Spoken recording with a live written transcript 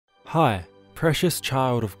Hi, precious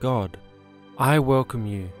child of God. I welcome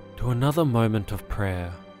you to another moment of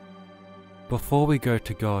prayer. Before we go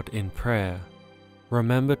to God in prayer,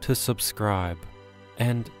 remember to subscribe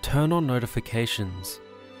and turn on notifications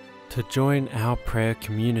to join our prayer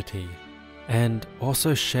community, and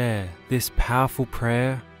also share this powerful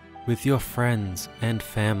prayer with your friends and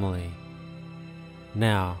family.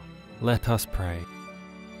 Now, let us pray.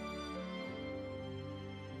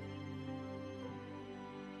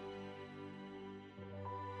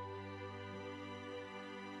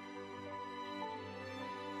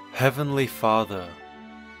 Heavenly Father,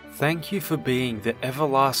 thank you for being the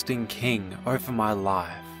everlasting King over my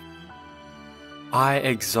life. I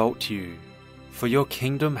exalt you, for your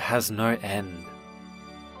kingdom has no end.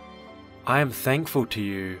 I am thankful to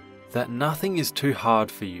you that nothing is too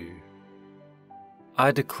hard for you.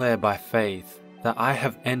 I declare by faith that I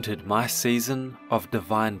have entered my season of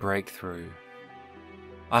divine breakthrough.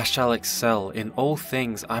 I shall excel in all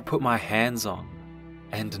things I put my hands on,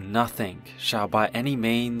 and nothing shall by any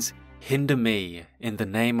means hinder me in the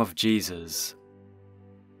name of Jesus.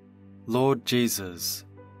 Lord Jesus,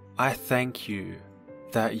 I thank you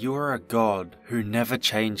that you are a God who never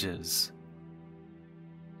changes.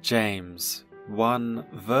 James 1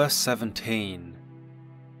 verse 17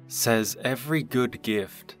 says, "Every good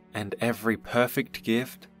gift and every perfect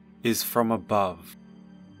gift is from above,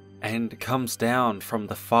 and comes down from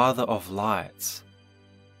the Father of lights,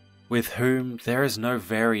 with whom there is no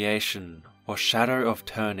variation or shadow of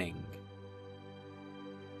turning."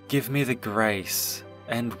 Give me the grace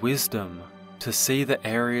and wisdom to see the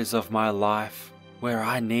areas of my life where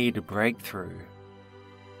I need a breakthrough.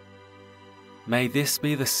 May this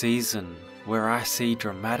be the season where I see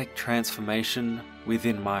dramatic transformation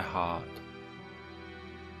within my heart.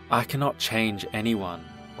 I cannot change anyone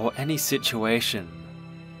or any situation,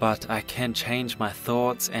 but I can change my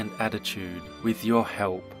thoughts and attitude with your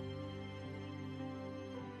help.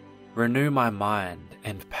 Renew my mind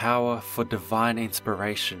and power for divine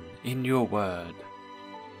inspiration in your word,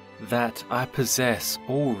 that I possess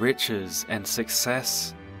all riches and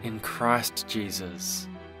success in Christ Jesus.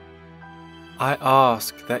 I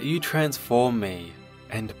ask that you transform me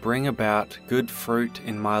and bring about good fruit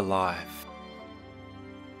in my life,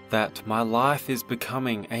 that my life is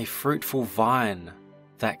becoming a fruitful vine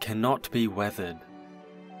that cannot be weathered.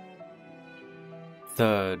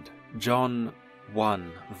 3 John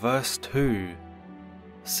 1 verse 2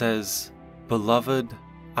 says, "Beloved,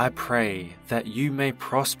 I pray that you may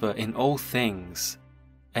prosper in all things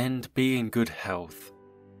and be in good health,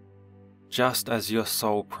 just as your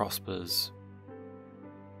soul prospers."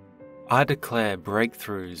 I declare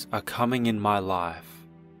breakthroughs are coming in my life.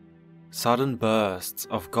 Sudden bursts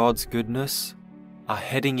of God's goodness are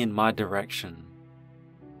heading in my direction.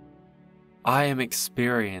 I am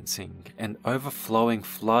experiencing an overflowing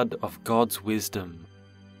flood of God's wisdom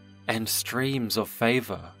and streams of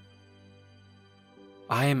favor.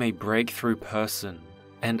 I am a breakthrough person,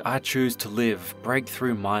 and I choose to live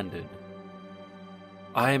breakthrough-minded.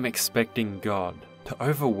 I am expecting God to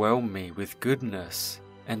overwhelm me with goodness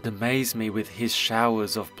and amaze me with His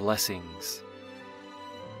showers of blessings.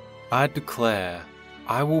 I declare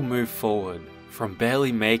I will move forward from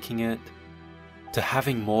barely making it to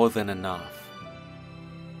having more than enough.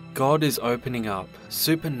 God is opening up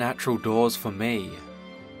supernatural doors for me.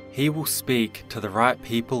 He will speak to the right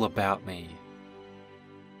people about me.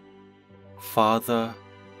 Father,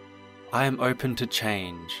 I am open to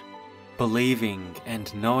change, believing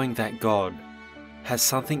and knowing that God has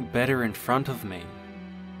something better in front of me.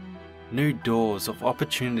 New doors of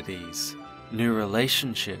opportunities, new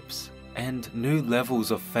relationships, and new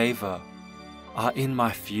levels of favor are in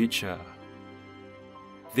my future.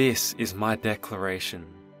 This is my declaration.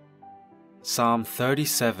 Psalm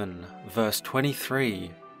 37 verse 23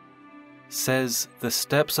 says, "The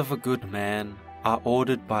steps of a good man are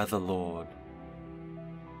ordered by the Lord,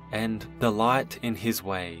 and delight in His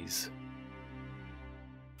ways."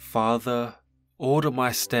 Father, order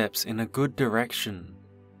my steps in a good direction.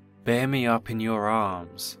 Bear me up in your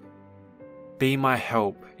arms. Be my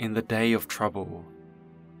help in the day of trouble.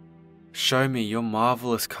 Show me your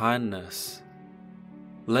marvelous kindness.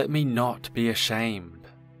 Let me not be ashamed.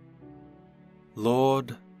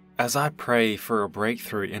 Lord, as I pray for a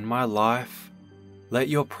breakthrough in my life, let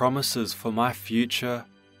your promises for my future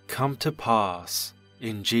come to pass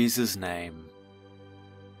in Jesus' name.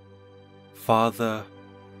 Father,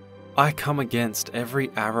 I come against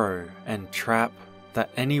every arrow and trap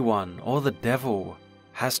that anyone or the devil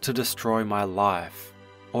has to destroy my life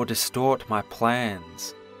or distort my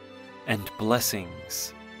plans and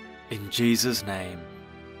blessings in Jesus' name.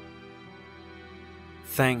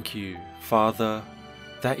 Thank you, Father,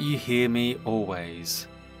 that you hear me always.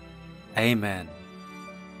 Amen.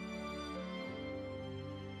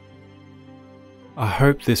 I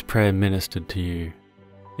hope this prayer ministered to you.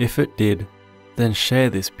 If it did, then share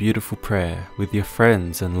this beautiful prayer with your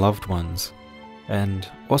friends and loved ones, and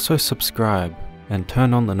also subscribe and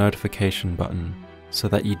turn on the notification button so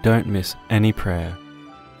that you don't miss any prayer.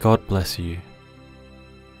 God bless you.